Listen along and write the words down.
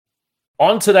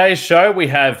On today's show, we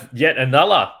have yet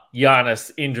another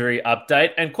Giannis injury update.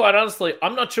 And quite honestly,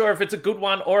 I'm not sure if it's a good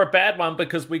one or a bad one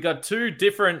because we got two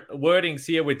different wordings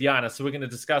here with Giannis. So we're going to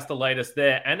discuss the latest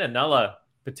there and another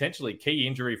potentially key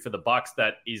injury for the Bucks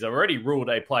that is already ruled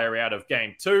a player out of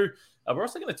game two. We're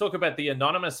also going to talk about the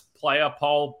anonymous player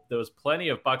poll. There was plenty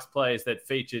of Bucks players that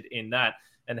featured in that.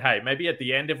 And hey, maybe at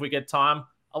the end, if we get time,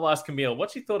 I'll ask Camille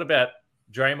what she thought about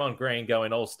Draymond Green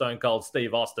going all stone cold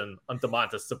Steve Austin on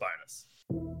Domantas Sabonis.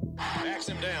 Backs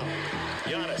him down.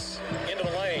 Giannis into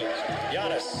the lane.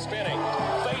 Giannis spinning.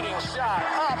 Fading shot.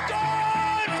 Up.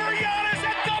 Good for Giannis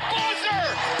at the buzzer.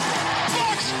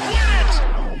 Bucks win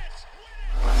it.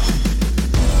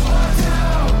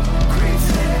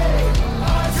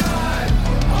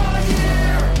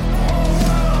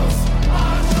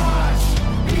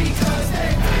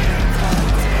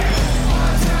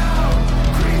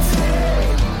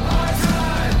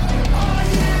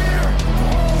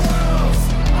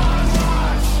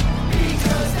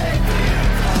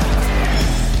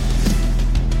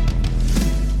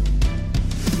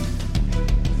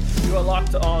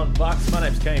 Locked on Bucks. My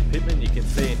name's Kane Pittman. You can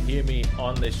see and hear me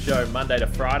on this show Monday to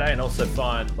Friday, and also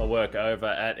find my work over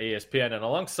at ESPN. And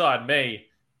alongside me,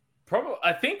 probably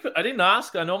I didn't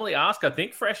ask. I normally ask. I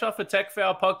think fresh off a Tech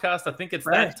Foul podcast. I think it's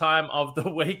that time of the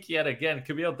week yet again.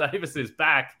 Camille Davis is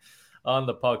back on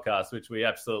the podcast, which we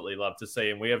absolutely love to see,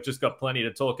 and we have just got plenty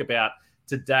to talk about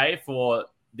today for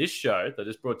this show that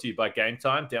is brought to you by Game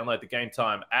Time. Download the Game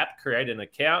Time app, create an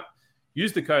account.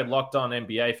 Use the code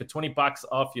LOCKEDONNBA for $20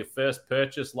 off your first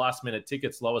purchase. Last-minute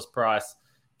tickets, lowest price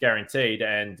guaranteed.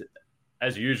 And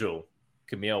as usual,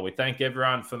 Camille, we thank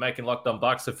everyone for making Locked On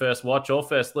Bucks the first watch or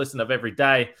first listen of every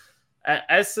day.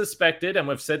 As suspected, and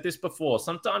we've said this before,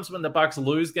 sometimes when the Bucks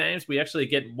lose games, we actually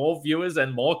get more viewers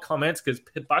and more comments because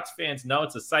Bucks fans know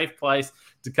it's a safe place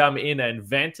to come in and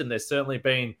vent, and there's certainly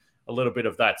been a little bit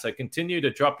of that. So continue to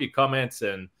drop your comments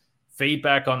and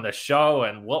feedback on the show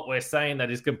and what we're saying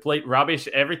that is complete rubbish.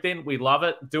 Everything, we love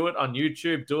it. Do it on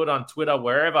YouTube, do it on Twitter,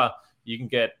 wherever you can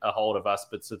get a hold of us.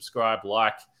 But subscribe,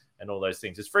 like, and all those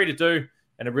things. It's free to do,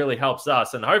 and it really helps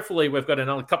us. And hopefully we've got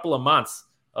another couple of months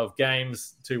of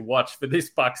games to watch for this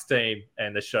Bucks team,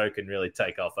 and the show can really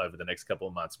take off over the next couple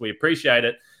of months. We appreciate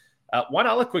it. One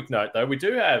other quick note, though. We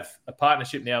do have a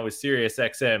partnership now with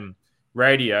SiriusXM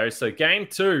Radio. So game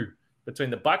two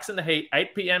between the Bucks and the Heat,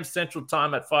 8 p.m. Central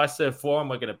Time at Fiserv Forum.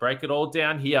 We're going to break it all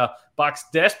down here. Bucks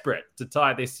desperate to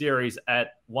tie this series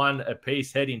at 1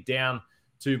 apiece, heading down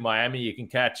to Miami. You can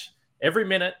catch every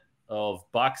minute of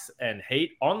Bucks and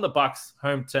Heat on the Bucks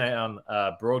hometown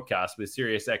broadcast with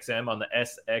SiriusXM on the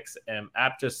SXM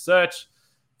app. Just search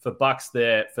for Bucks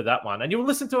there for that one. And you'll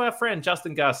listen to our friend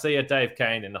Justin Garcia, Dave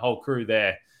Kane, and the whole crew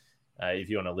there if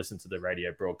you want to listen to the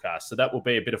radio broadcast. So that will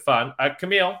be a bit of fun.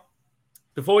 Camille,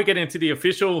 before we get into the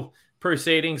official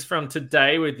proceedings from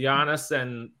today with Giannis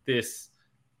and this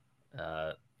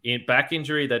back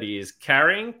injury that he is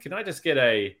carrying, can I just get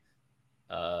a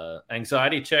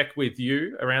anxiety check with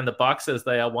you around the Bucks as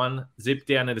they are one zip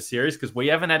down in the series? Because we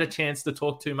haven't had a chance to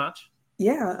talk too much.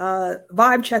 Yeah,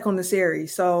 vibe check on the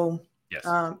series. So yes.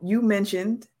 You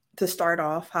mentioned to start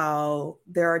off how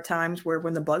there are times where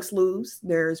when the Bucks lose,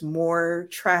 there's more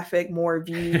traffic, more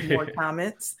views, more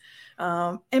comments.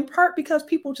 In part because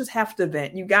people just have to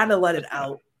vent. You got to let it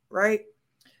out, right?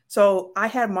 So I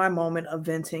had my moment of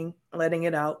venting, letting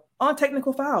it out on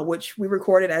technical foul, which we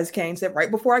recorded, as Kane said,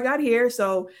 right before I got here.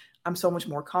 So I'm so much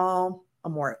more calm.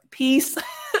 I'm more at peace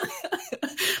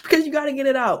because you got to get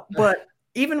it out. But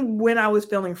even when I was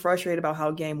feeling frustrated about how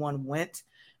game one went,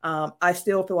 I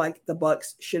still feel like the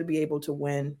Bucks should be able to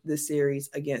win this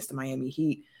series against the Miami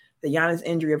Heat. The Giannis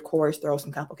injury, of course, throws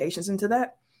some complications into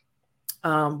that.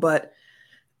 But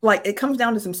like it comes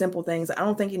down to some simple things. I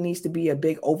don't think it needs to be a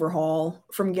big overhaul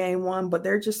from game one, but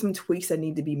there are just some tweaks that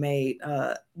need to be made.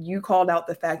 You called out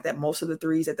the fact that most of the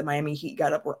threes that the Miami Heat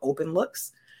got up were open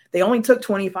looks. They only took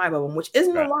 25 of them, which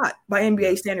isn't a lot by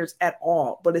NBA standards at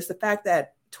all. But it's the fact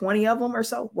that 20 of them or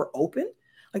so were open.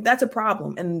 Like that's a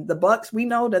problem. And the Bucks, we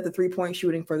know that the 3-point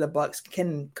shooting for the Bucks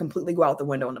can completely go out the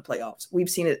window in the playoffs. We've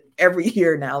seen it every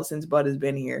year now since Bud has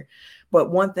been here.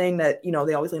 But one thing that, you know,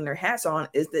 they always lean their hats on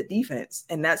is the defense.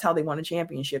 And that's how they won a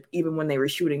championship, even when they were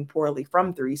shooting poorly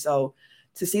from three. So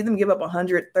to see them give up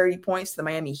 130 points to the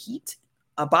Miami Heat,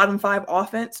 a bottom five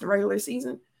offense in the regular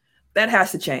season, that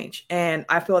has to change. And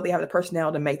I feel like they have the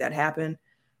personnel to make that happen.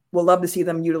 We'll love to see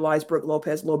them utilize Brook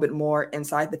Lopez a little bit more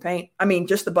inside the paint. I mean,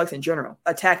 just the Bucks in general.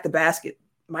 Attack the basket.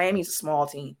 Miami's a small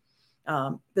team.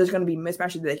 There's going to be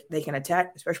mismatches that they can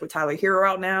attack, especially with Tyler Hero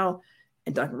out now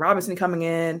and Duncan Robinson coming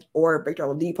in or Victor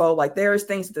Oladipo. Like, there's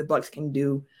things that the Bucks can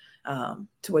do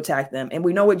to attack them. And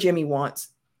we know what Jimmy wants.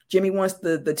 Jimmy wants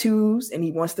the twos and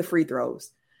he wants the free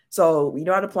throws. So we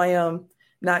know how to play him.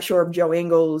 Not sure if Joe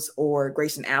Ingles or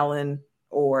Grayson Allen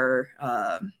or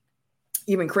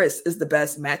even Chris is the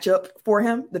best matchup for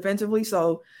him defensively.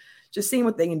 So just seeing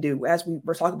what they can do as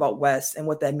we're talking about West and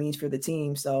what that means for the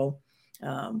team. So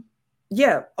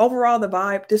overall the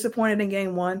vibe, disappointed in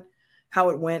game one, how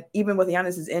it went. Even with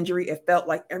Giannis's injury, it felt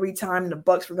like every time the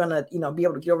Bucks were going to, be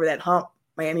able to get over that hump,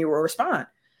 Miami will respond.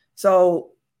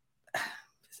 So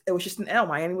it was just an L.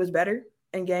 Miami was better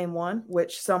in game one,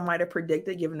 which some might have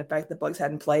predicted given the fact the Bucks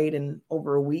hadn't played in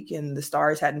over a week and the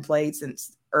Stars hadn't played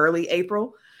since early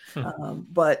April.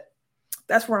 But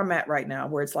that's where I'm at right now,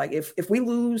 where it's like, if we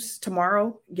lose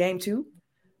tomorrow, game two,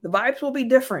 the vibes will be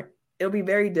different. It'll be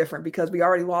very different because we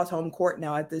already lost home court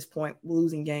now at this point,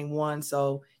 losing game one.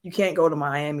 So you can't go to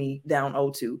Miami down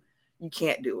 0-2. You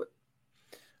can't do it.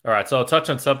 All right. So I'll touch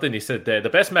on something you said there. The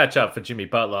best matchup for Jimmy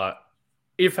Butler,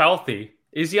 if healthy,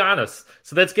 is Giannis.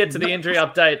 So let's get to the injury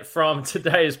update from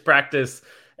today's practice.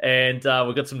 And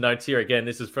we've got some notes here. Again,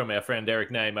 this is from our friend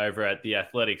Eric Name over at The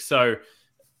Athletic. So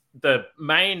the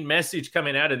main message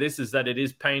coming out of this is that it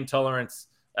is pain tolerance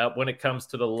when it comes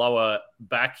to the lower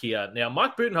back here. Now,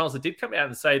 Mike Budenholzer did come out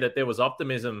and say that there was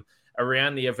optimism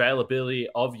around the availability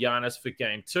of Giannis for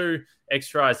game two.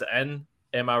 X-rays and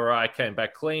MRI came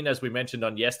back clean, as we mentioned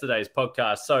on yesterday's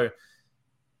podcast. So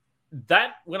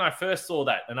that, when I first saw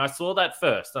that, and I saw that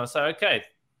first, and I say, okay,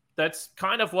 that's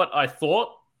kind of what I thought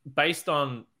based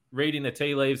on reading the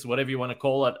tea leaves, whatever you want to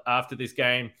call it, after this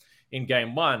game in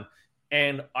game one.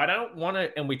 And I don't want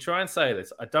to, and we try and say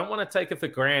this, I don't want to take it for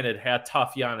granted how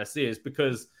tough Giannis is,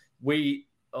 because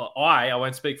I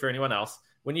won't speak for anyone else.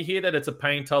 When you hear that it's a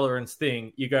pain tolerance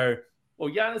thing, you go,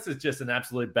 well, Giannis is just an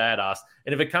absolute badass.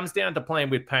 And if it comes down to playing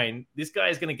with pain, this guy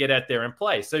is going to get out there and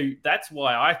play. So that's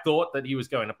why I thought that he was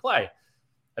going to play.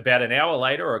 About an hour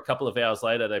later or a couple of hours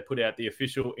later, they put out the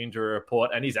official injury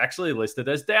report, and he's actually listed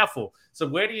as doubtful. So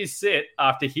where do you sit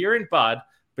after hearing Bud,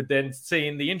 but then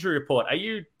seeing the injury report? Are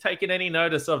you taking any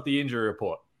notice of the injury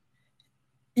report?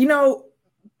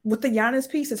 With the Giannis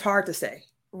piece, it's hard to say,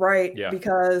 right? Yeah.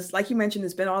 Because like you mentioned,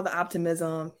 there's been all the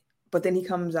optimism, but then he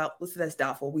comes out listed as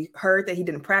doubtful. We heard that he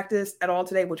didn't practice at all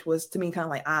today, which was to me kind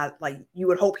of like you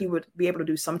would hope he would be able to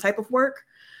do some type of work.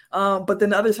 But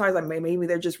then the other side is like maybe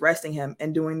they're just resting him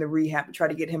and doing the rehab to try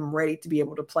to get him ready to be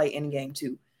able to play in game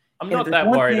two. I'm not that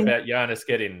worried about Giannis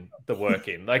getting the work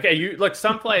in. Like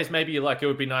some players, maybe it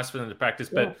would be nice for them to practice,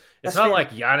 but it's not fair.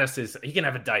 Like Giannis he can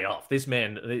have a day off. This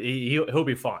man, he'll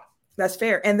be fine. That's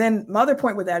fair. And then my other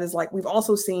point with that is like, we've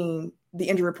also seen the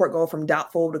injury report go from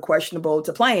doubtful to questionable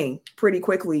to playing pretty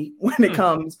quickly when it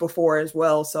comes before as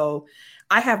well. So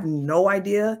I have no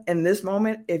idea in this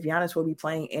moment if Giannis will be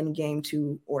playing in game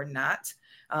two or not.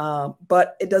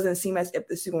 But it doesn't seem as if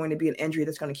this is going to be an injury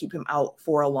that's going to keep him out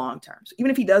for a long term. So even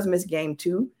if he does miss game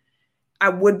two, I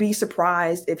would be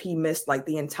surprised if he missed like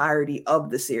the entirety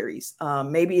of the series.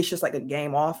 Maybe it's just like a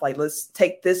game off. Like, let's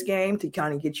take this game to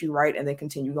kind of get you right and then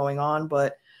continue going on.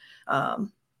 But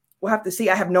we'll have to see.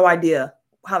 I have no idea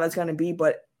how that's going to be.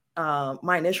 But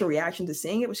my initial reaction to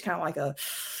seeing it was kind of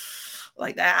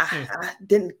I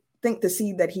didn't think to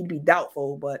see that he'd be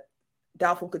doubtful, but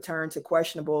doubtful could turn to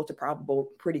questionable to probable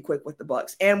pretty quick with the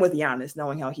Bucks and with Giannis,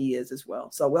 knowing how he is as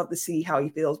well. So we'll have to see how he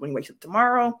feels when he wakes up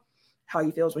tomorrow, how he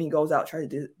feels when he goes out, try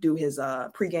to do his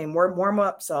pregame warm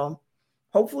up. So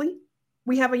hopefully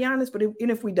we have a Giannis, but even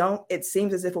if we don't, it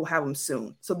seems as if we'll have him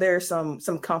soon. So there's some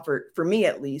comfort for me,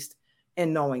 at least,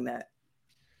 in knowing that.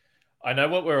 I know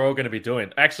what we're all going to be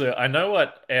doing. Actually, I know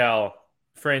what our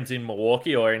friends in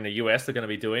Milwaukee or in the US are going to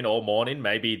be doing all morning.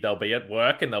 Maybe they'll be at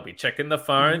work and they'll be checking the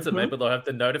phones and maybe they'll have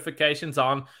the notifications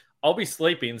on. I'll be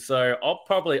sleeping, so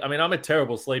I'm a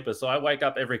terrible sleeper, so I wake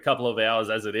up every couple of hours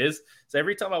as it is. So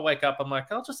every time I wake up, I'm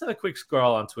like, I'll just have a quick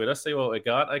scroll on Twitter, see what we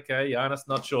got. Okay, Giannis,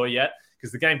 not sure yet,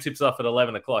 because the game tips off at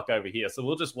 11 o'clock over here. So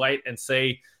we'll just wait and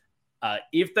see.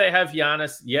 If they have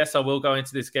Giannis, yes, I will go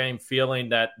into this game feeling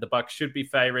that the Bucks should be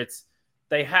favorites.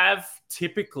 They have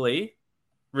typically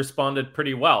responded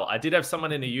pretty well. I did have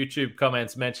someone in the YouTube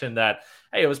comments mention that,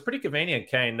 hey, it was pretty convenient,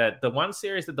 Kane, that the one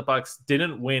series that the Bucks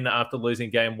didn't win after losing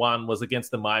game one was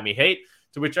against the Miami Heat,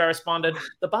 to which I responded,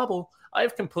 the bubble.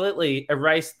 I've completely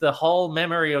erased the whole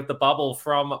memory of the bubble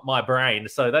from my brain.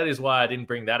 So that is why I didn't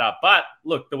bring that up. But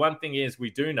look, the one thing is we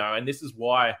do know, and this is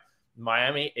why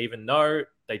Miami, even though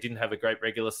they didn't have a great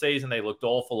regular season, they looked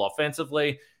awful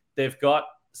offensively, they've got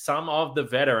some of the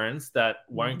veterans that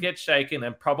won't get shaken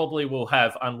and probably will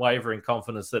have unwavering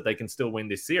confidence that they can still win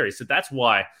this series. So that's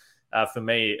why, for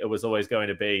me, it was always going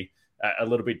to be a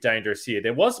little bit dangerous here.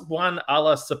 There was one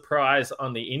other surprise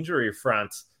on the injury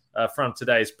front from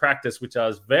today's practice, which I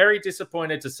was very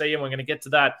disappointed to see. And we're going to get to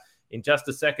that in just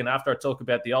a second after I talk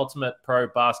about the Ultimate Pro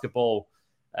Basketball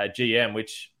GM,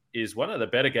 which is one of the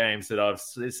better games that I've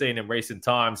seen in recent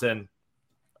times. And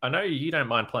I know you don't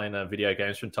mind playing video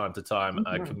games from time to time,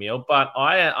 Camille, but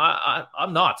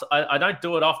I'm not. I don't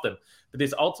do it often. But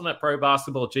this Ultimate Pro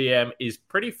Basketball GM is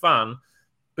pretty fun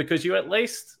because you at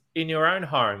least in your own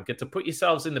home get to put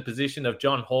yourselves in the position of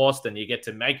John Horst, and you get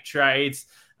to make trades,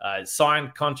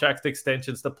 sign contract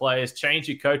extensions to players, change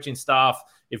your coaching staff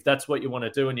if that's what you want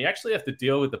to do. And you actually have to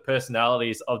deal with the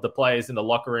personalities of the players in the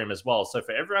locker room as well. So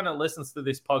for everyone that listens to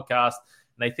this podcast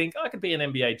and they think, I could be an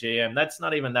NBA GM, that's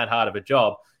not even that hard of a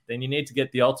job, then you need to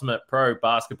get the Ultimate Pro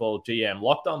Basketball GM.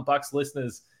 Locked On Bucks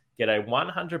listeners get a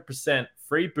 100%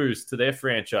 free boost to their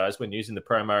franchise when using the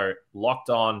promo Locked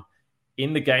On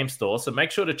in the game store. So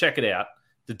make sure to check it out.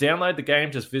 To download the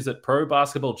game, just visit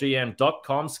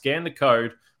probasketballgm.com, scan the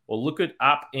code, or look it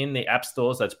up in the app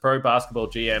stores. That's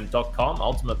probasketballgm.com.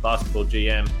 Ultimate Basketball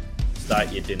GM.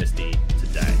 Start your dynasty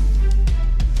today.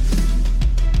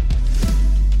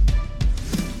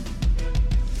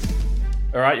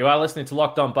 All right, you are listening to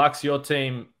Locked On Bucks, your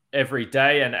team every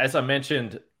day. And as I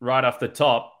mentioned right off the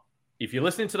top, if you're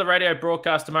listening to the radio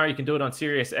broadcast tomorrow, you can do it on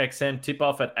Sirius XM. Tip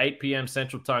off at 8 p.m.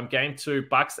 Central Time. Game 2,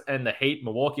 Bucks and the Heat.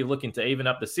 Milwaukee looking to even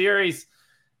up the series,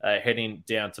 heading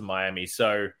down to Miami.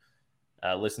 So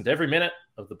listen to every minute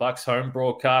of the Bucks home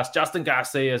broadcast. Justin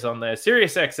Garcia's on there.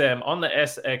 Sirius XM on the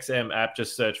SXM app.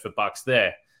 Just search for Bucks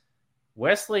there.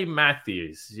 Wesley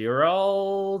Matthews, your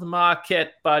old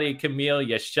Marquette buddy, Camille,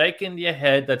 you're shaking your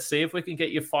head. Let's see if we can get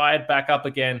you fired back up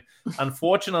again.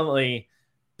 Unfortunately,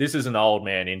 this is an old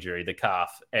man injury, the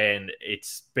calf, and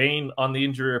it's been on the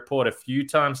injury report a few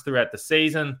times throughout the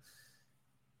season.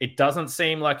 It doesn't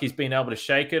seem like he's been able to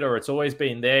shake it, or it's always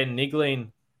been there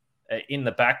niggling in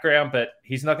the background, but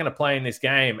he's not going to play in this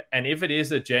game. And if it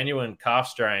is a genuine calf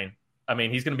strain, I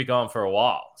mean, he's going to be gone for a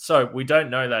while. So we don't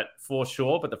know that for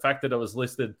sure, but the fact that it was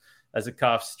listed as a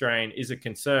calf strain is a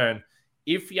concern.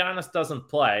 If Giannis doesn't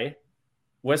play,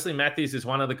 Wesley Matthews is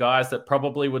one of the guys that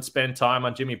probably would spend time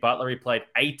on Jimmy Butler. He played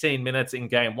 18 minutes in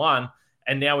game 1,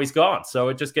 and now he's gone. So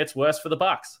it just gets worse for the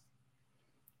Bucks.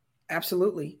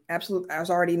 Absolutely. Absolutely. I was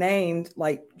already named,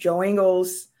 like Joe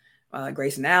Ingles,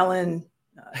 Grayson Allen,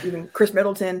 even Chris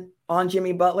Middleton on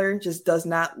Jimmy Butler. Just does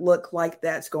not look like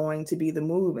that's going to be the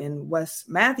move. And Wes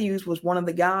Matthews was one of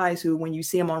the guys who, when you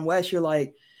see him on West, you're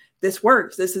like, this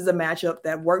works. This is a matchup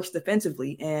that works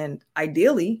defensively. And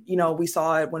ideally, we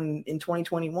saw it when in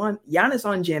 2021, Giannis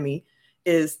on Jimmy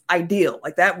is ideal.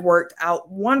 Like that worked out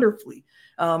wonderfully.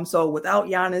 So without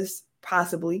Giannis,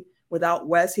 possibly without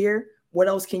Wes here, what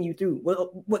else can you do?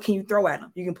 What can you throw at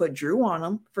him? You can put Drew on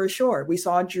him for sure. We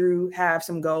saw Drew have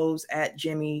some goals at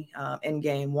Jimmy in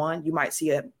game 1. You might see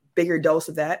a bigger dose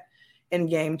of that in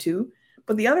game 2.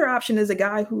 But the other option is a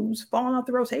guy who's fallen off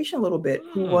the rotation a little bit,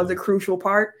 who was a crucial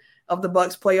part of the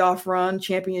Bucks playoff run,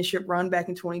 championship run back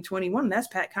in 2021. And that's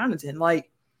Pat Connaughton. Like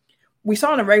we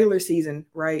saw in the regular season,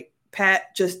 right?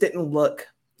 Pat just didn't look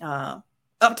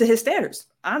up to his standards.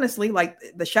 Honestly, like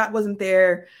the shot wasn't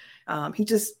there. He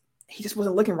just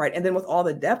wasn't looking right. And then with all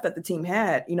the depth that the team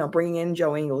had, bringing in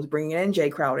Joe Ingles, bringing in Jay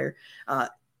Crowder,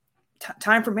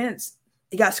 time for minutes,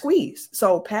 he got squeezed.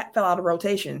 So Pat fell out of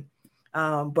rotation.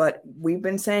 But we've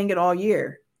been saying it all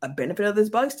year. A benefit of this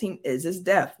Bucks team is its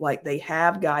depth. Like they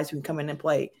have guys who can come in and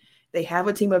play. They have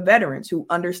a team of veterans who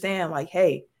understand like,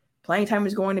 hey, playing time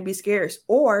is going to be scarce,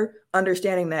 or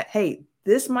understanding that, hey,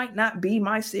 this might not be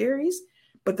my series,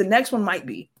 but the next one might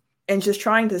be. And just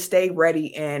trying to stay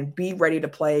ready and be ready to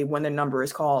play when the number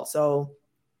is called. So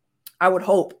I would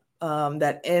hope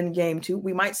that in game 2,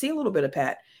 we might see a little bit of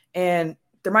Pat. And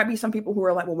there might be some people who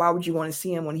are like, well, why would you want to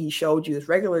see him when he showed you this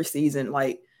regular season,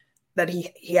 like that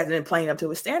he hasn't been playing up to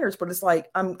his standards? But it's like,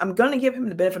 I'm going to give him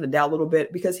the benefit of the doubt a little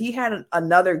bit because he had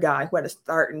another guy who had a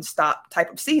start and stop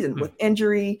type of season with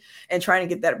injury and trying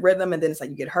to get that rhythm. And then it's like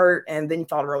you get hurt and then you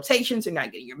follow the rotation. So you're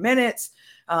not getting your minutes.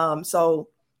 So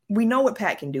we know what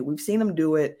Pat can do. We've seen him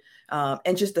do it.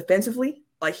 And just defensively,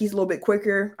 like he's a little bit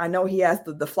quicker. I know he has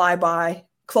the flyby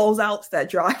closeouts that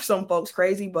drive some folks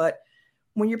crazy, but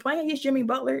when you're playing against Jimmy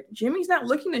Butler, Jimmy's not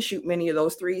looking to shoot many of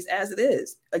those threes as it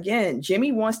is. Again,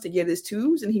 Jimmy wants to get his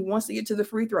twos and he wants to get to the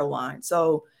free throw line.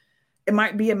 So it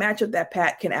might be a matchup that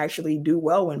Pat can actually do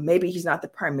well. And maybe he's not the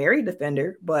primary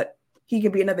defender, but he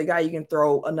can be another guy you can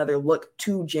throw another look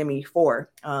to Jimmy for.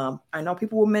 I know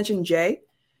people will mention Jay.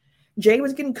 Jay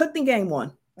was getting cooked in game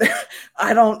 1.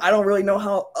 I don't really know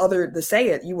how other to say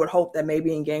it. You would hope that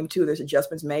maybe in game 2 there's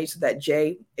adjustments made so that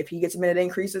Jay, if he gets a minute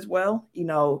increase as well,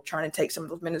 trying to take some of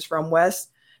those minutes from Wes,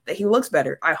 that he looks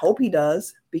better. I hope he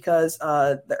does, because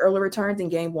the early returns in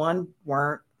game one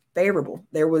weren't favorable.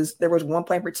 There was one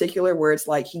play in particular where it's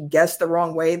like he guessed the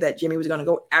wrong way that Jimmy was going to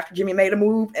go after Jimmy made a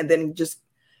move, and then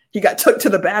he got took to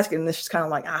the basket, and it's just kind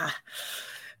of like,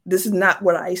 this is not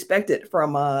what I expected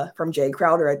from Jay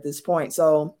Crowder at this point.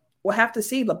 So we'll have to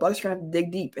see. The Bucks are going to have to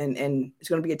dig deep, and it's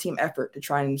going to be a team effort to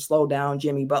try and slow down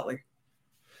Jimmy Butler.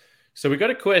 So we got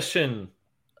a question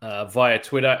via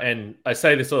Twitter, and I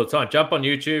say this all the time. Jump on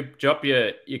YouTube, drop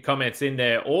your comments in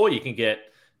there, or you can get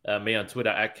me on Twitter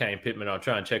at Kane Pittman. I'll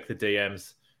try and check the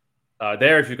DMs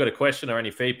there if you've got a question or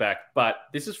any feedback. But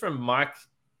this is from Mike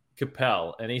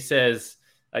Capel, and he says,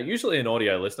 usually an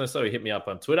audio listener, so he hit me up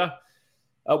on Twitter.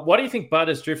 Why do you think Bud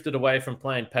has drifted away from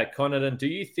playing Pat Connaughton? Do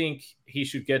you think he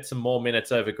should get some more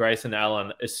minutes over Grayson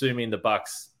Allen, assuming the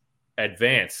Bucks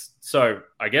advance? So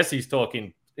I guess he's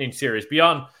talking in series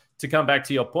beyond. To come back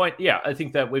to your point, yeah, I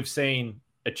think that we've seen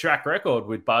a track record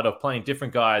with Bud of playing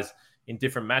different guys in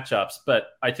different matchups. But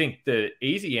I think the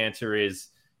easy answer is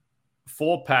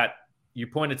for Pat, you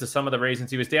pointed to some of the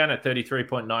reasons. He was down at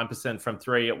 33.9% from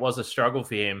three. It was a struggle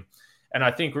for him. And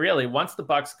I think really once the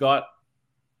Bucks got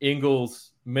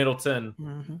Ingles,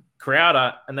 Middleton,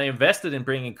 Crowder, and they invested in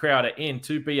bringing Crowder in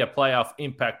to be a playoff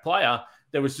impact player,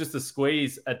 there was just a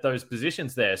squeeze at those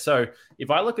positions there. So if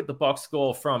I look at the box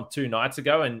score from 2 nights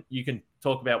ago, and you can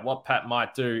talk about what Pat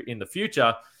might do in the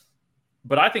future,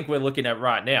 but I think we're looking at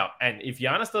right now. And if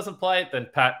Giannis doesn't play, then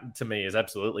Pat, to me, is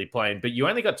absolutely playing. But you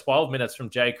only got 12 minutes from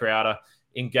Jay Crowder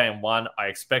in game one. I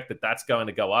expect that that's going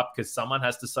to go up because someone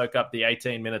has to soak up the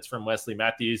 18 minutes from Wesley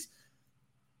Matthews.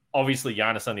 Obviously,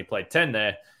 Giannis only played 10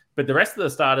 there, but the rest of the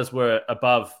starters were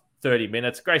above 30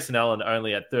 minutes. Grayson Allen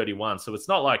only at 31. So it's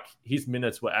not like his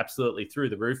minutes were absolutely through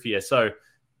the roof here. So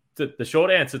the short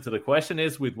answer to the question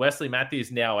is, with Wesley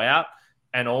Matthews now out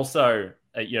and also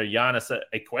Giannis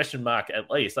a question mark at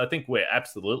least, I think we're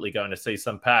absolutely going to see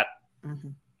some Pat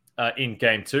in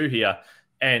game two here.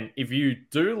 And if you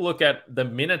do look at the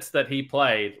minutes that he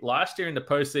played last year in the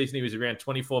postseason, he was around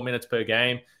 24 minutes per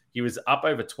game. He was up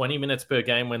over 20 minutes per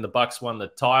game when the Bucks won the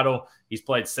title. He's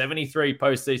played 73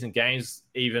 postseason games,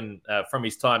 even from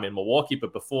his time in Milwaukee,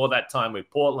 but before that time with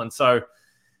Portland. So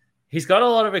he's got a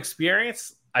lot of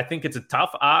experience. I think it's a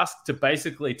tough ask to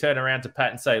basically turn around to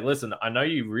Pat and say, listen, I know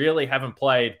you really haven't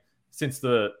played since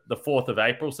the 4th of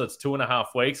April, so it's 2.5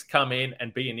 weeks. Come in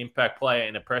and be an impact player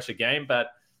in a pressure game. But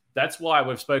that's why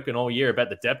we've spoken all year about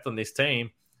the depth on this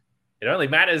team. It only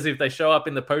matters if they show up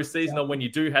in the postseason or when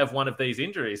you do have one of these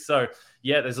injuries. So,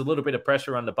 yeah, there's a little bit of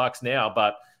pressure on the Bucks now,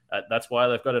 but that's why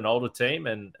they've got an older team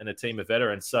and a team of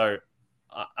veterans. So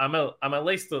I'm at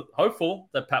least hopeful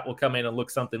that Pat will come in and look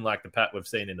something like the Pat we've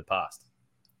seen in the past.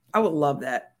 I would love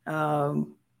that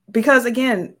because,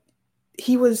 again,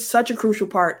 he was such a crucial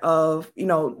part of,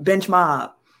 bench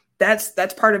mob.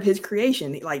 That's part of his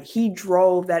creation. Like, he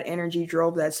drove that energy,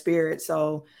 drove that spirit.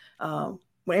 So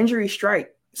when injuries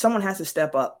strike, someone has to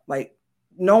step up. Like,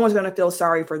 no one's going to feel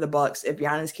sorry for the Bucks if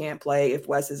Giannis can't play, if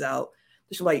Wes is out.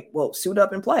 Just like, well, suit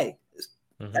up and play.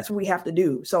 That's what we have to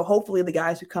do. So hopefully the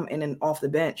guys who come in and off the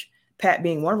bench, Pat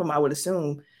being one of them, I would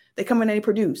assume, they come in and they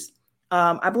produce.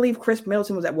 I believe Chris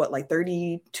Middleton was at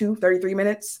 32, 33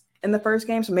 minutes in the first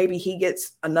game. So maybe he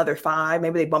gets another 5.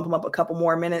 Maybe they bump him up a couple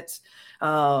more minutes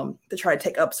to try to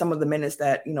take up some of the minutes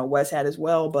that, Wes had as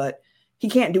well. But he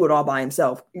can't do it all by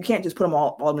himself. You can't just put him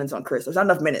all minutes on Chris. There's not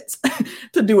enough minutes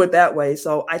to do it that way.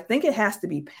 So I think it has to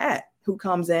be Pat who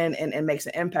comes in and makes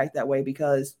an impact that way,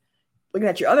 because looking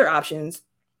at your other options,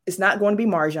 it's not going to be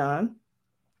Marjan.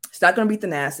 It's not going to be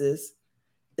Thanasis.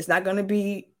 It's not going to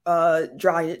be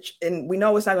Dragic. And we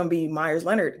know it's not going to be Myers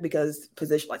Leonard because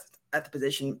at the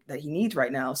position that he needs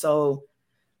right now. So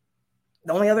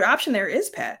the only other option there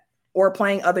is Pat, or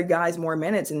playing other guys more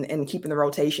minutes and keeping the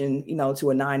rotation,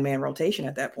 to a 9-man rotation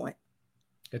at that point.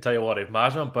 I tell you what, if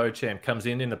Marjan Beauchamp comes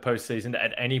in the postseason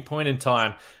at any point in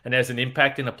time and has an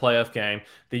impact in a playoff game,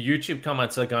 the YouTube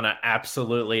comments are going to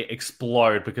absolutely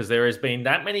explode, because there has been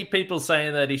that many people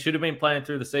saying that he should have been playing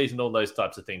through the season, all those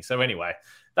types of things. So anyway,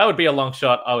 that would be a long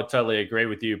shot. I would totally agree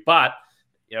with you. But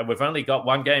we've only got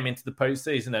one game into the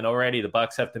postseason, and already the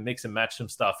Bucks have to mix and match some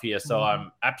stuff here. So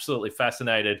I'm absolutely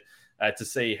fascinated to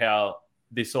see how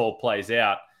this all plays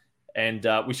out. And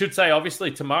we should say,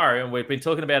 obviously, tomorrow, and we've been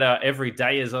talking about our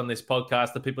everydayers on this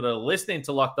podcast, the people that are listening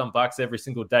to Locked On Bucks every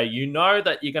single day,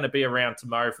 that you're going to be around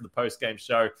tomorrow for the post-game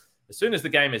show. As soon as the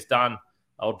game is done,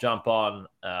 I'll jump on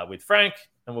with Frank,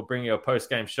 and we'll bring you a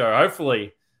post-game show,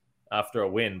 hopefully after a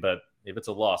win. But if it's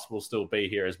a loss, we'll still be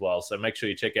here as well. So make sure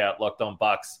you check out Locked On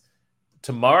Bucks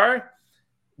tomorrow.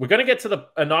 We're going to get to the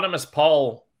anonymous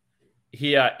poll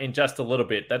here in just a little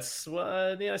bit. That's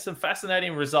some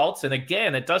fascinating results. And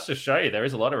again, it does just show you there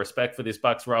is a lot of respect for this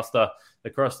Bucks roster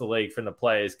across the league from the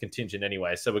players contingent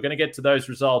anyway. So we're going to get to those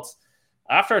results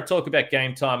after I talk about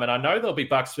game time. And I know there'll be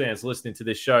Bucks fans listening to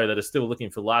this show that are still looking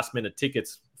for last-minute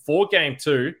tickets for Game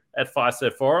 2 at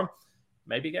Fiserv Forum,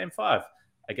 maybe Game 5.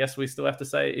 I guess we still have to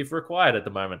say if required at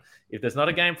the moment. If there's not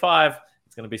a Game 5,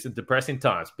 it's going to be some depressing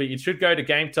times. But you should go to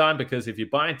Game Time because if you're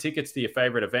buying tickets to your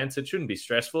favorite events, it shouldn't be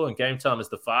stressful. And Game Time is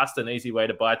the fast and easy way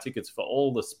to buy tickets for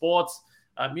all the sports,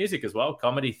 music as well,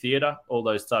 comedy, theater, all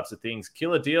those types of things.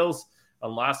 Killer deals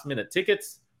on last-minute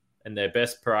tickets and their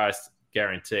best price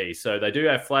guarantee. So they do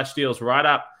have flash deals right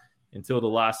up until the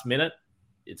last minute.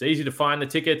 It's easy to find the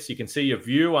tickets. You can see your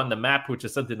view on the map, which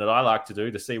is something that I like to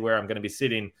do to see where I'm going to be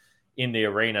sitting in the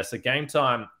arena. So Game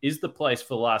Time is the place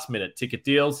for last-minute ticket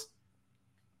deals.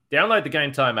 Download the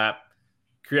Game Time app,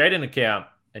 create an account,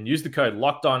 and use the code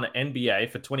LOCKEDONNBA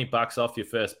for $20 off your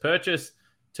first purchase.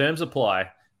 Terms apply.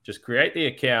 Just create the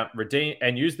account, redeem,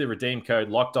 and use the redeem code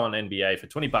LOCKEDONNBA for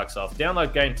 $20 off.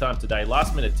 Download Game Time today.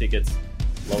 Last-minute tickets,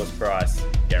 lowest price,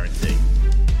 guaranteed.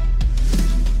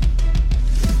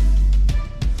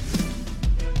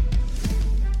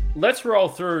 Let's roll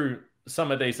through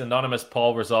some of these anonymous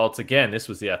poll results. Again, this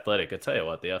was The Athletic. I tell you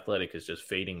what, The Athletic is just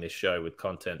feeding this show with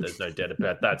content. There's no doubt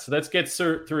about that. So let's get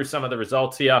through some of the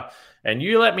results here. And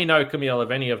you let me know, Camille,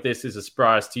 if any of this is a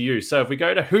surprise to you. So if we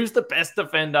go to who's the best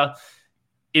defender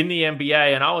in the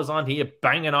NBA, and I was on here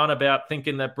banging on about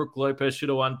thinking that Brook Lopez should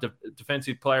have won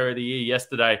Defensive Player of the Year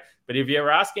yesterday. But if you're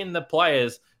asking the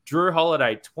players, Drew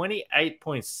Holiday,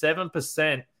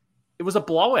 28.7%. It was a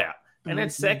blowout. And then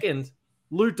second,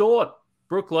 Lou Dort.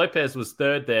 Brook Lopez was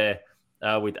third there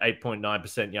with 8.9%.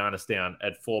 Giannis down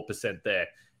at 4% there.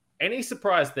 Any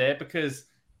surprise there? Because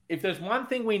if there's one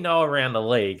thing we know around the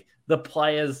league, the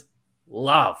players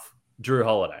love Drew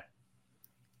Holiday.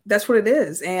 That's what it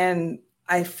is. And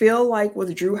I feel like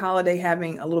with Drew Holiday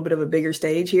having a little bit of a bigger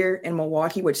stage here in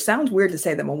Milwaukee, which sounds weird to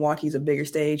say that Milwaukee's a bigger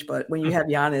stage, but when you have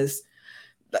Giannis,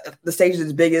 the stage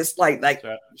is biggest, like right.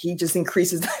 He just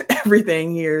increases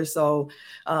everything here. So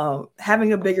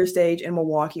having a bigger stage in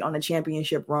Milwaukee on the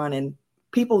championship run and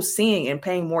people seeing and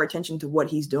paying more attention to what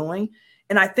he's doing.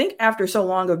 And I think after so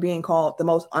long of being called the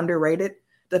most underrated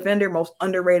defender, most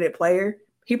underrated player,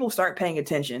 people start paying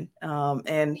attention.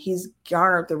 And he's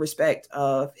garnered the respect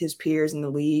of his peers in the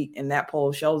league, and that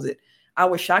poll shows it. I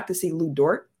was shocked to see Lou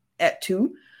Dort at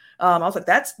 2. I was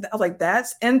like,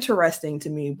 that's interesting to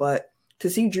me, but to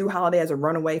see Drew Holiday as a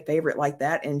runaway favorite like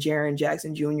that and Jaren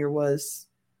Jackson Jr. was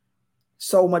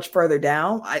so much further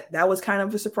down, that was kind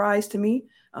of a surprise to me,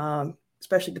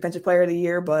 especially Defensive Player of the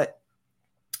Year. But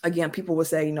again, people would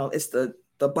say, it's the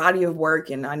body of work.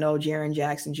 And I know Jaren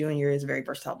Jackson Jr. is a very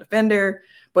versatile defender.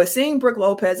 But seeing Brook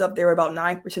Lopez up there about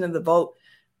 9% of the vote,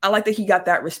 I like that he got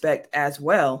that respect as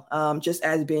well, just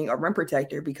as being a rim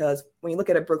protector, because when you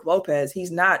look at Brook Lopez, he's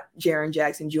not Jaren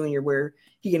Jackson Jr., where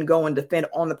he can go and defend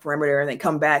on the perimeter and then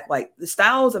come back. Like, the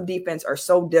styles of defense are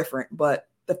so different, but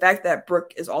the fact that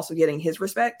Brook is also getting his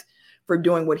respect for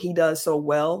doing what he does so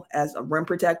well as a rim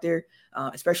protector,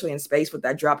 especially in space with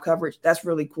that drop coverage, that's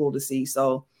really cool to see.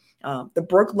 So the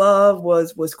Brook love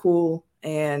was cool,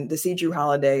 and to see Drew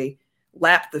Holiday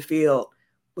lap the field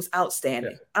was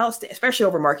outstanding. Outstanding, especially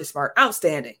over Marcus Smart.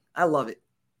 Outstanding. I love it.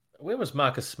 Where was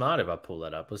Marcus Smart, if I pull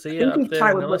that up? Was he up there?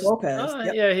 Tied with Brook Lopez. Oh,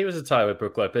 yep. Yeah, he was a tie with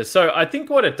Brook Lopez. So I think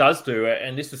what it does do,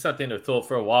 and this is something I've thought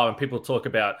for a while, and people talk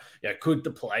about, could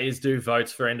the players do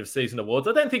votes for end-of-season awards?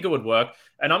 I don't think it would work.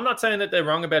 And I'm not saying that they're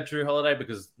wrong about Drew Holiday,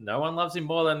 because no one loves him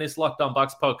more than this Locked On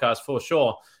Bucks podcast for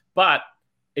sure. But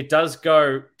it does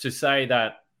go to say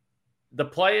that the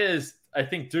players, I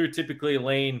think, do typically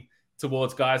lean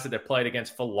towards guys that they've played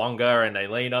against for longer, and they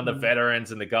lean on the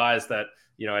veterans and the guys that,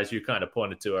 as you kind of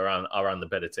pointed to, are on the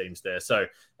better teams there. So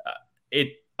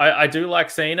I do like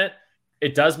seeing it.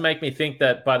 It does make me think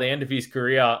that by the end of his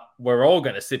career, we're all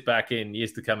going to sit back in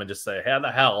years to come and just say, how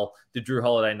the hell did Drew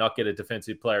Holiday not get a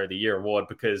Defensive Player of the Year award?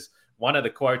 Because one of the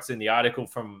quotes in the article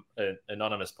from an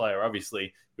anonymous player,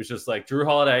 obviously, was just like, Drew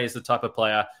Holiday is the type of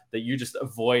player that you just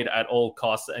avoid at all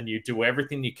costs, and you do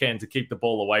everything you can to keep the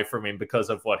ball away from him because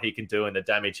of what he can do and the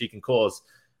damage he can cause.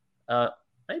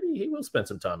 Maybe he will spend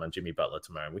some time on Jimmy Butler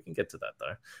tomorrow. We can get to that,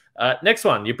 though. Next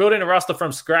one. You're building a roster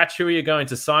from scratch. Who are you going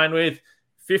to sign with?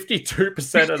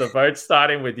 52% of the votes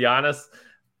starting with Giannis.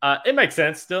 It makes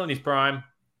sense. Still in his prime.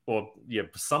 Or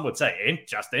some would say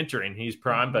just entering his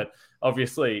prime. But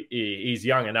obviously, he's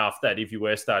young enough that if you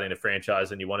were starting a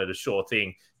franchise and you wanted a sure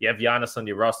thing, you have Giannis on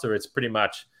your roster. It's pretty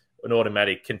much an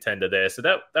automatic contender there. So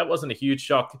that wasn't a huge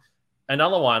shock.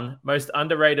 Another one, most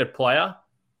underrated player.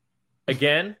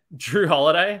 Again, Drew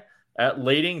Holiday,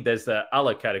 Leading, there's the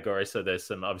other category, so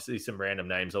there's obviously some random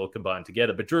names all combined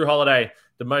together. But Drew Holiday,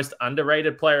 the most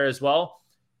underrated player as well.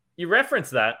 You reference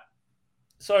that.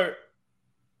 So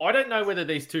I don't know whether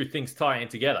these two things tie in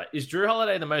together. Is Drew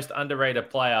Holiday the most underrated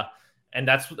player? And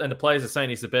the players are saying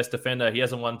he's the best defender. He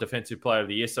hasn't won Defensive Player of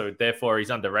the Year, so therefore he's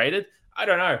underrated. I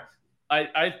don't know.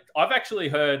 I've actually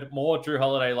heard more Drew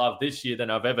Holiday love this year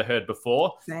than I've ever heard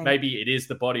before. Same. Maybe it is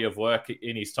the body of work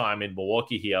in his time in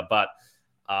Milwaukee here, but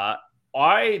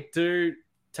I do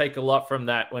take a lot from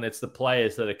that when it's the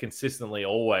players that are consistently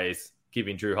always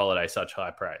giving Drew Holiday such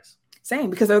high praise. Same,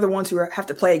 because they're the ones who have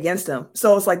to play against him.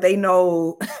 So it's like they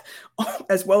know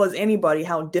as well as anybody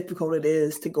how difficult it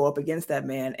is to go up against that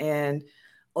man. And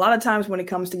a lot of times when it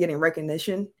comes to getting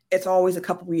recognition, it's always a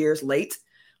couple of years late.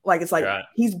 Like, it's like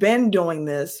He's been doing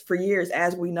this for years,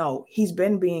 as we know. He's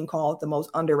been being called the most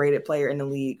underrated player in the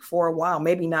league for a while.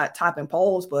 Maybe not topping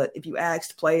polls, but if you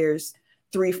asked players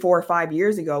 3, 4, 5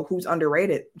 years ago who's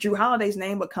underrated, Drew Holiday's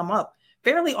name would come up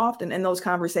fairly often in those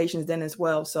conversations then as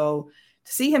well. So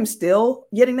to see him still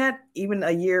getting that, even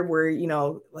a year where,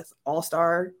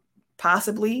 all-star,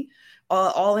 possibly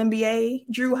all-NBA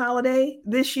Drew Holiday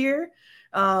this year,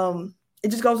 it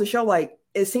just goes to show, like,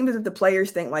 it seems as if the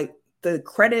players think, like, the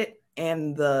credit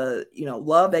and the,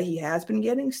 love that he has been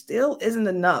getting still isn't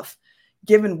enough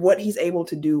given what he's able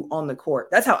to do on the court.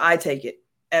 That's how I take it,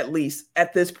 at least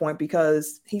at this point,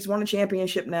 because he's won a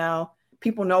championship now.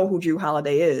 People know who Drew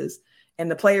Holiday is,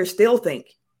 and the players still think,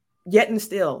 yet and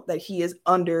still, that he is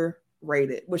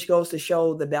underrated, which goes to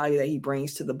show the value that he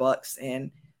brings to the Bucks and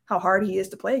how hard he is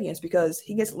to play against, because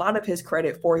he gets a lot of his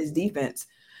credit for his defense.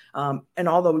 And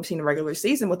although we've seen the regular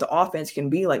season what the offense can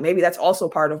be like, maybe that's also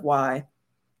part of why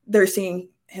they're seeing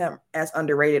him as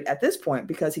underrated at this point,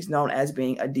 because he's known as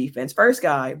being a defense first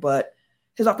guy, but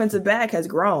his offensive bag has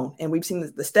grown, and we've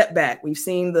seen the step back. We've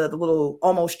seen the little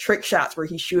almost trick shots where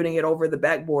he's shooting it over the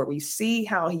backboard. We see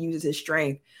how he uses his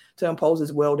strength to impose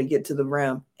his will to get to the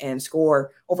rim and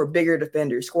score over bigger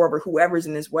defenders, score over whoever's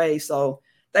in his way. So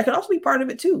that could also be part of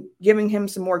it too, giving him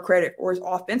some more credit for his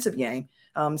offensive game.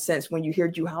 Since when you hear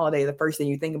Drew Holiday, the first thing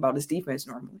you think about is defense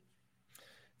normally.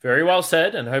 Very well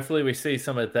said, and hopefully we see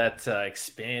some of that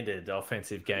expanded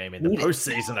offensive game in the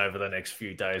postseason over the next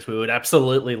few days. We would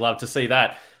absolutely love to see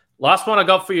that. Last one I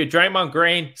got for you, Draymond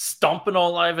Green stomping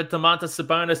all over Domantas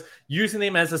Sabonis, using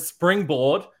him as a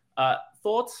springboard.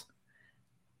 Thoughts?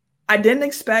 I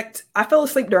fell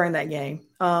asleep during that game.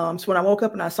 So when I woke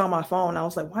up and I saw my phone, I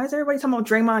was like, why is everybody talking about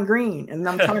Draymond Green? And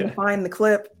I'm trying to find the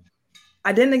clip.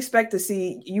 I didn't expect to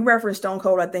see, you referenced Stone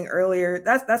Cold, I think earlier.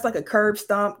 That's like a curb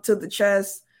stomp to the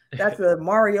chest. That's the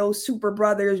Mario Super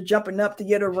Brothers jumping up to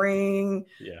get a ring.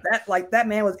 Yeah. That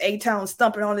man was A-Town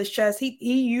stumping on his chest. He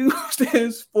used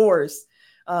his force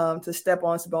to step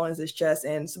on Sabonis' chest.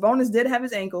 And Sabonis did have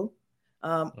his ankle.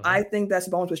 I think that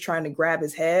Sabonis was trying to grab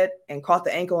his head and caught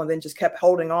the ankle and then just kept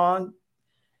holding on.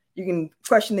 You can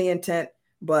question the intent,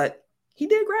 but he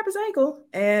did grab his ankle,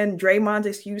 and Draymond's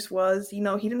excuse was, he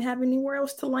didn't have anywhere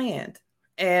else to land.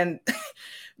 And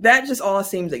that just all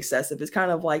seems excessive. It's kind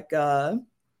of like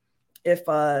if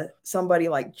somebody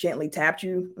like gently tapped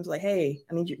you, it was like, hey,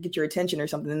 I need you to get your attention or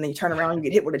something. And then you turn around and you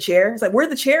get hit with a chair. It's like, where'd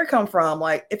the chair come from?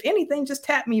 Like, if anything, just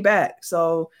tap me back.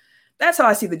 So that's how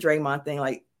I see the Draymond thing.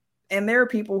 Like, and there are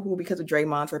people who, because of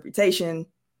Draymond's reputation,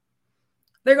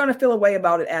 they're going to feel a way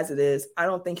about it as it is. I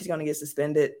don't think he's going to get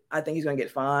suspended. I think he's going to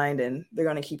get fined, and they're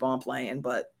going to keep on playing.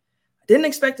 But I didn't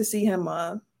expect to see him,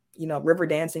 river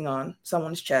dancing on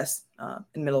someone's chest in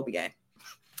the middle of the game.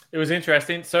 It was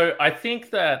interesting. So I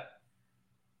think that,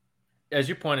 as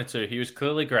you pointed to, he was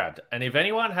clearly grabbed. And if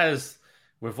anyone has,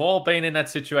 we've all been in that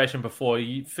situation before.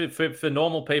 For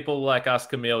normal people like us,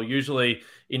 Camille, usually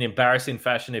in embarrassing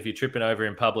fashion if you're tripping over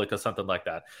in public or something like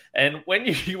that. And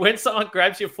when someone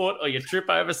grabs your foot or you trip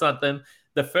over something,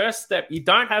 the first step, you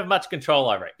don't have much control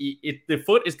over it. The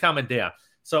foot is coming down.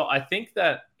 So I think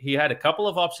that he had a couple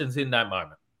of options in that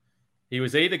moment. He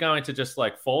was either going to just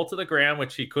fall to the ground,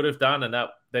 which he could have done, and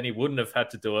then he wouldn't have had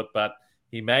to do it. But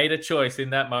he made a choice in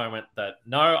that moment that,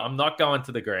 no, I'm not going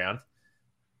to the ground.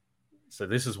 So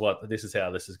this is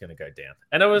how this is going to go down.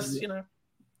 And it was,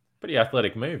 pretty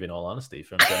athletic move, in all honesty,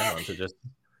 from Draymond to just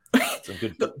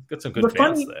got some good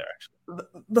bounce there,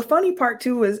 actually. The funny part,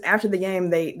 too, is after the game,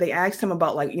 they asked him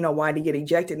about, why did he get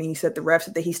ejected? And he said the ref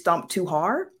said that he stomped too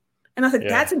hard. And I said,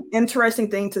 that's an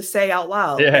interesting thing to say out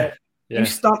loud. Yeah. You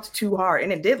stomped too hard.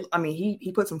 And it did. I mean,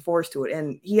 he put some force to it.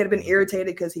 And he had been irritated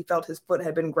because he felt his foot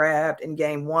had been grabbed in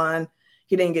game 1.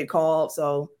 He didn't get called.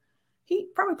 So he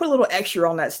probably put a little extra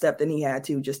on that step than he had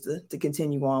to, just to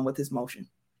continue on with his motion.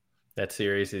 That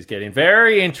series is getting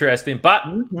very interesting, but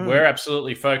we're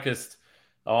absolutely focused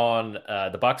on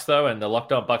the Bucks, though, and the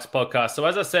Locked On Bucks podcast. So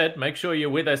as I said, make sure you're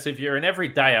with us. If you're an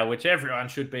everydayer, which everyone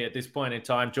should be at this point in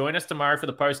time, join us tomorrow for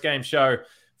the post-game show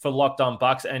for Locked On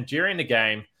Bucks. And during the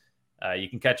game, you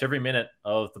can catch every minute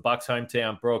of the Bucks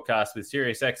hometown broadcast with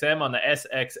SiriusXM on the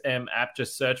SXM app.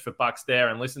 Just search for Bucks there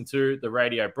and listen to the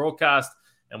radio broadcast.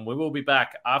 And we will be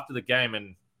back after the game.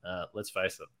 And let's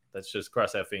face it, let's just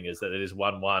cross our fingers that it is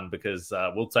 1-1 because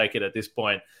we'll take it at this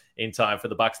point in time for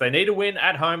the Bucks. They need to win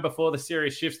at home before the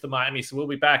series shifts to Miami. So we'll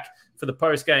be back for the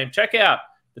post game. Check out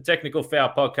the Technical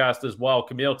Foul podcast as well.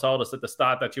 Camille told us at the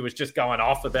start that she was just going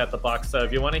off about the Bucks. So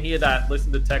if you want to hear that,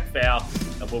 listen to Tech Foul,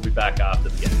 and we'll be back after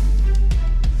the game.